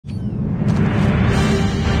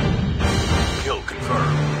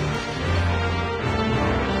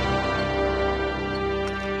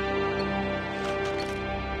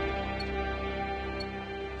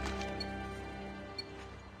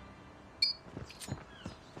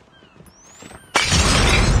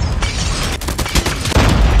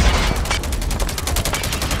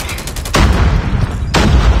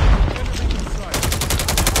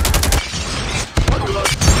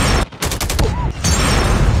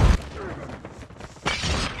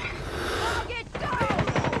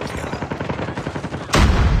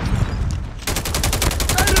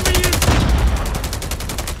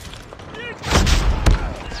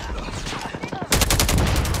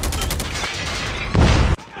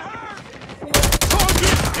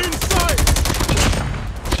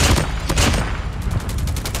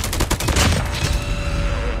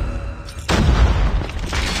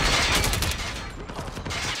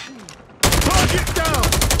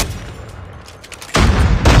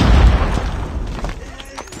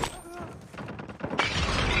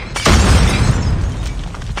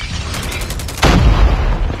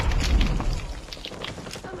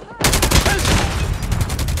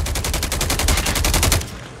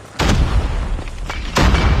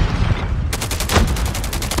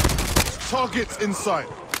Targets in sight.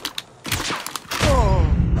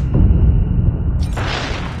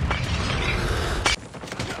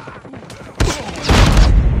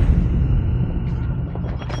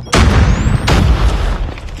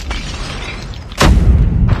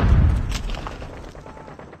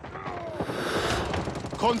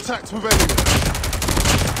 Contact with enemy.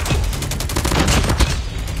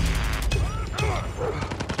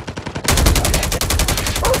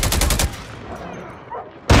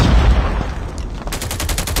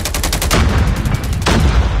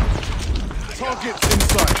 Targets in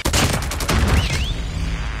sight.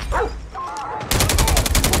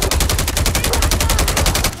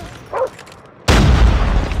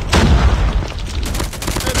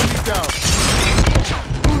 Enemy down.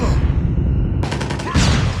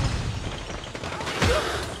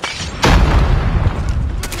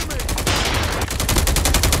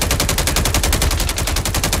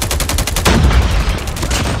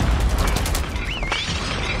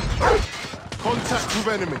 Contact with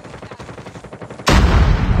enemy.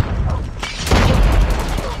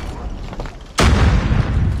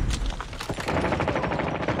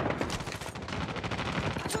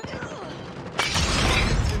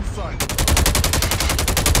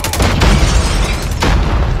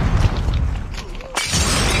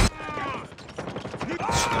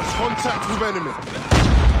 Contact with enemy.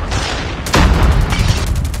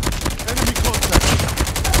 Enemy contact.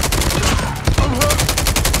 I'm hurt.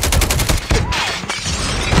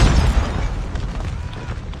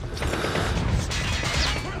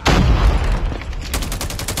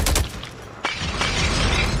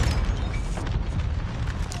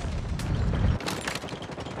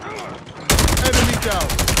 Enemy down.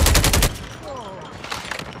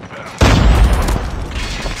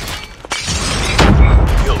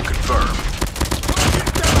 Kill confirmed.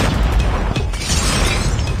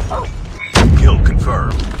 Kill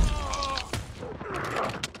confirmed.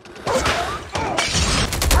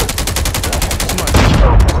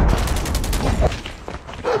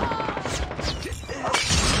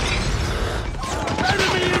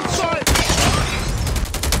 Enemy in sight.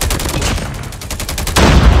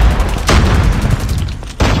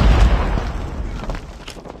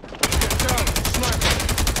 Get down, sniper.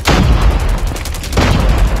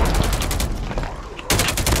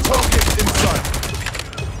 Target in sight.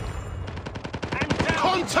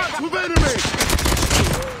 Contact with enemy.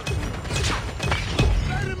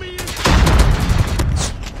 Enemy in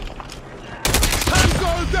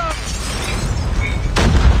Tango down.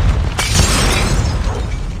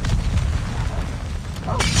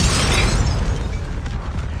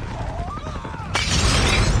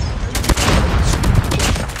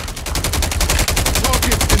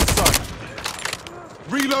 Target in sight.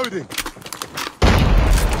 Reloading.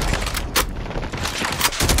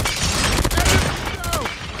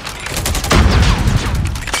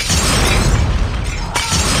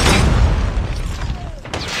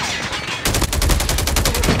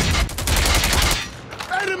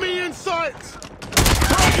 Enemy in sight!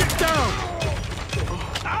 Target down!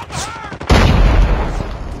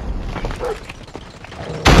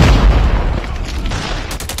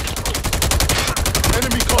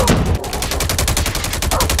 Enemy contact.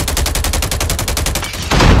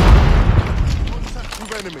 Contact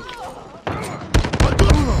with enemy.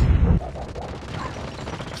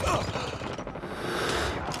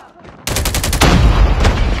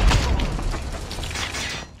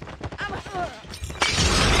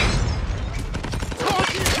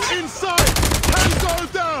 Inside! Tango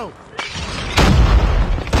down!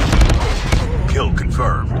 Kill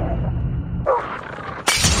confirmed.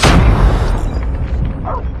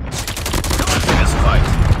 This fight.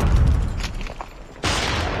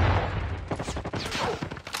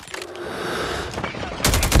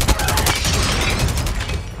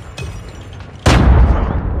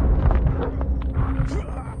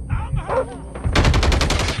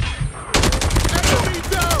 Enemy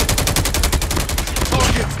down!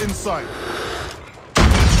 Targets in sight.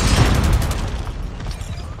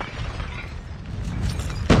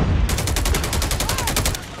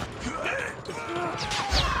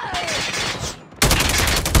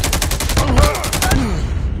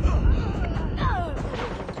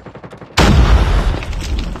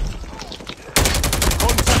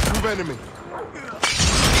 Contact with enemy.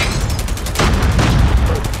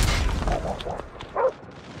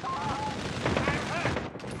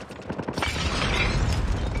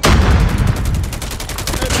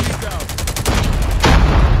 Enemy down.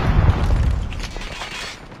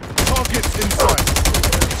 Targets in sight.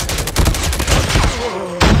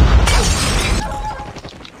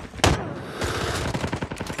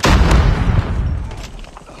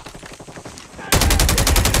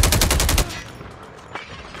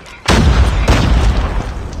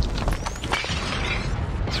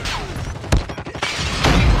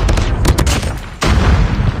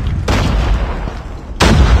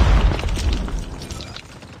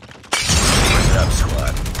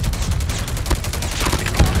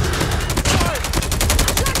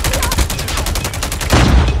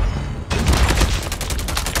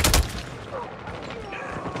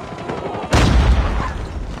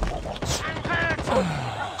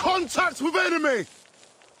 Contact with enemy!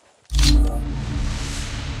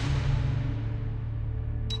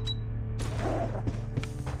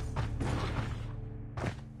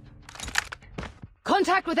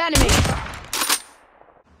 Contact with enemy!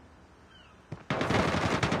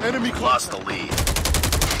 Enemy Lost the lead.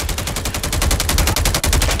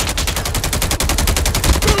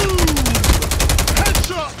 Boom!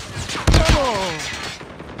 Headshot!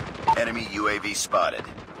 Oh! Enemy UAV spotted.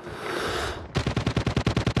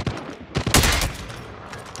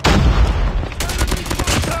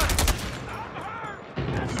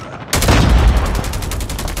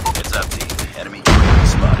 It's up, team. Enemy UAV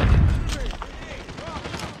spotted.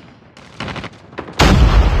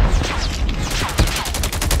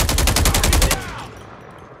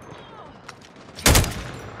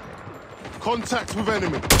 Contact with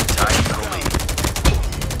enemy. Tied for the lead.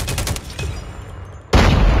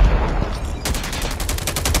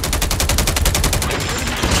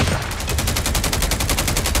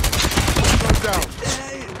 Go down.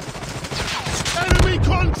 Enemy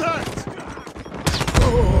contact!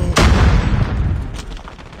 Oh.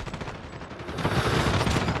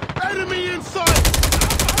 Enemy in sight!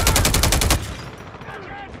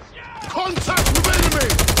 Contact with enemy!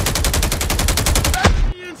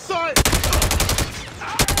 Enemy in sight!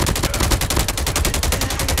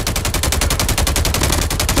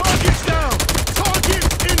 Target's down! Target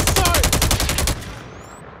in sight!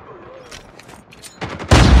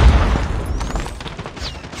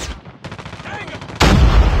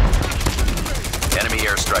 Enemy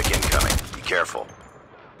airstrike incoming. Be careful.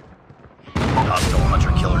 Hostile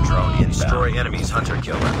hunter-killer drone inbound. Destroy enemy's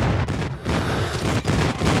hunter-killer.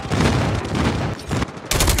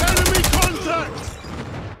 Enemy contact!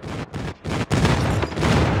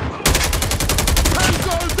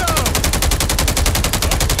 Tango down!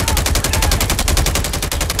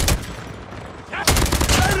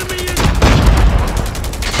 Enemy in...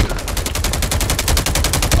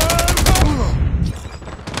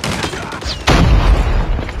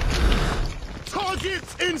 Target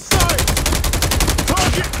in sight!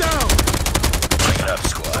 Target down! Bring it up,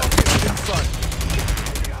 squad. Target in sight!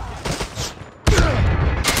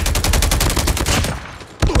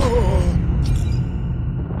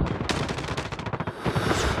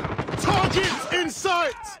 Target in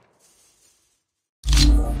sight!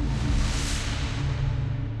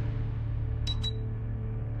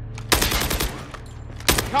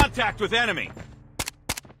 Contact with enemy!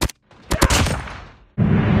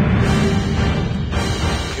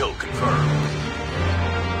 Kill confirmed.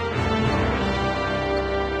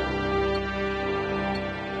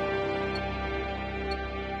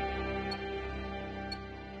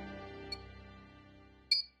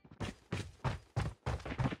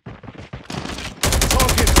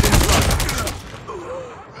 Target in sight!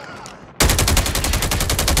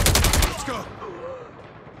 Let's go!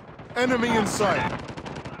 Enemy in sight!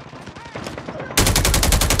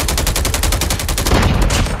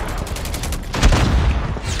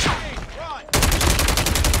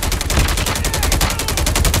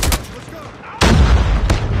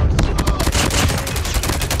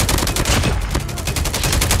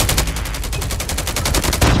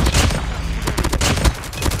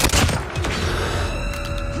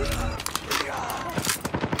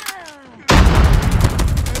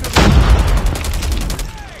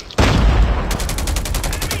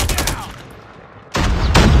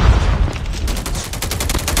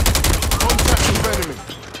 Contact with enemy!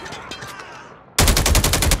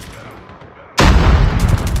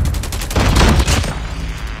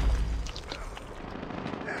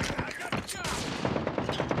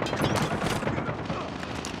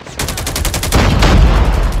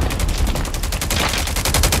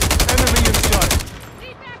 Enemy in sight!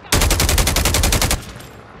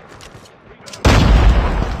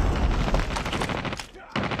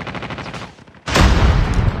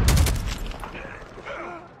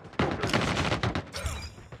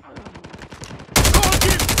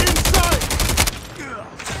 Target in sight!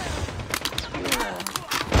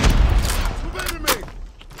 With enemy!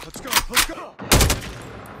 Let's go, let's go!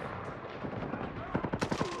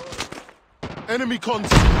 Enemy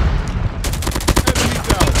contact! Enemy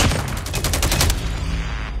down!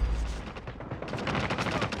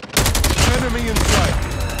 Enemy in sight!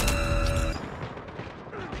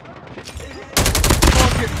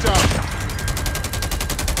 Target down!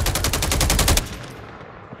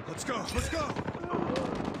 Let's go, let's go!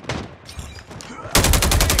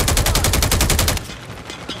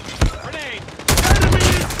 Grenade! Enemy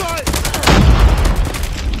in sight!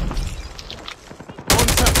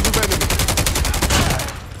 Contact with enemy!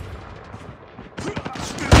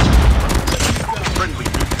 Friendly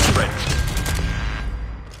nuke ready.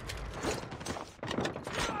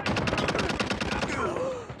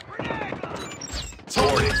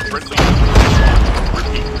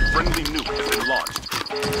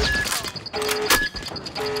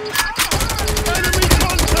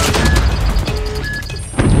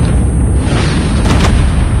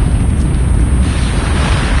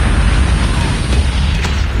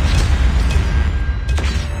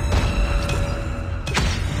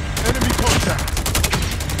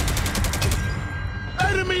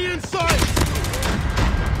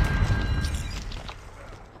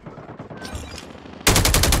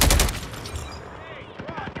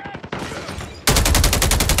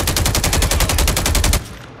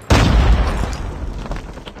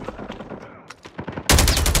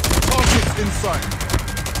 sight.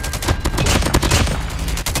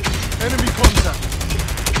 Enemy contact.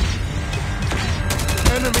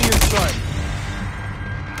 Enemy in sight.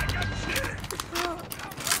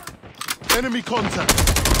 Enemy contact.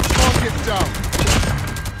 Target down.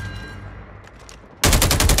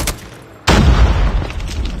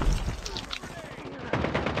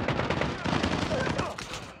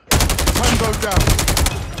 Tango down.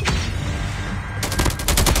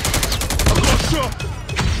 I've got shot.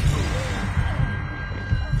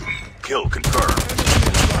 Kill confirmed.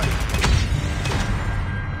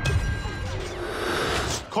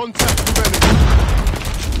 Contact with enemy.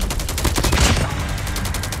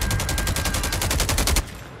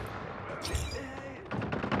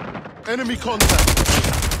 Enemy contact.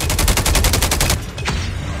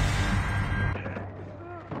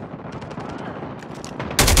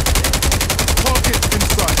 Target in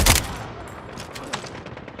sight.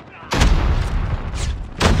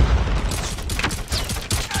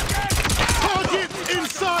 Target in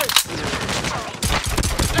sight.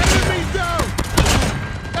 Enemy down.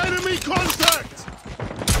 Enemy contact.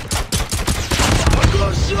 I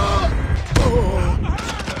got shot. Oh.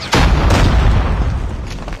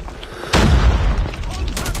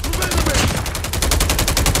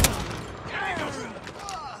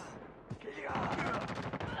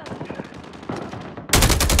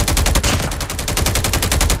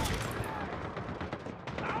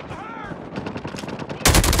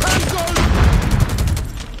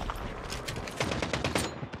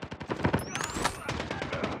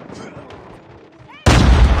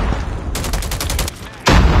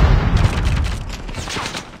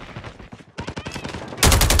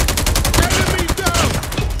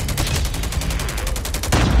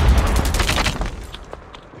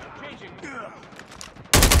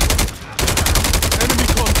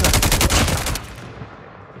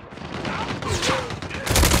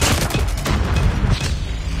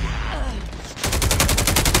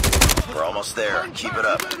 We're almost there. Keep it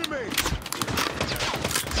up.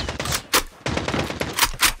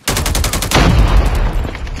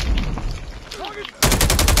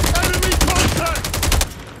 Enemy contact!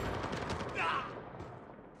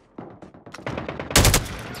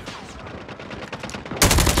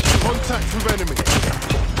 Contact with enemy.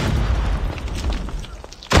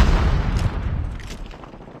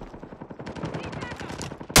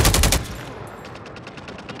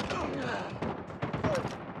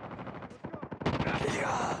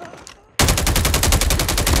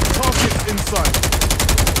 Target in sight.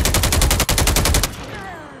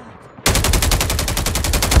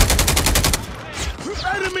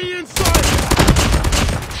 Enemy in sight!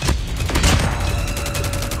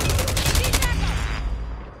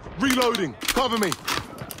 Reloading. Cover me.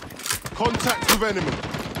 Contact with enemy.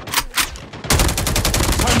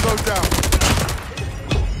 Tango down.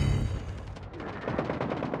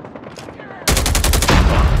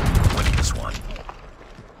 Winning this one.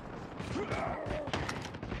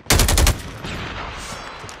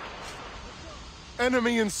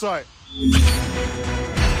 Enemy in sight.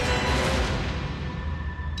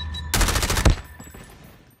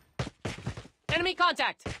 Enemy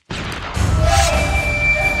contact!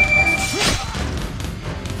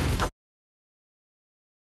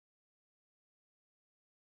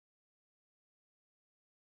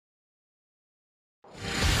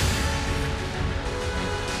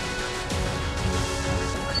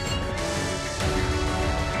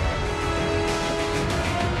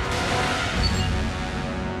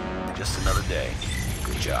 Just another day.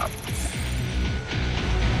 Good job.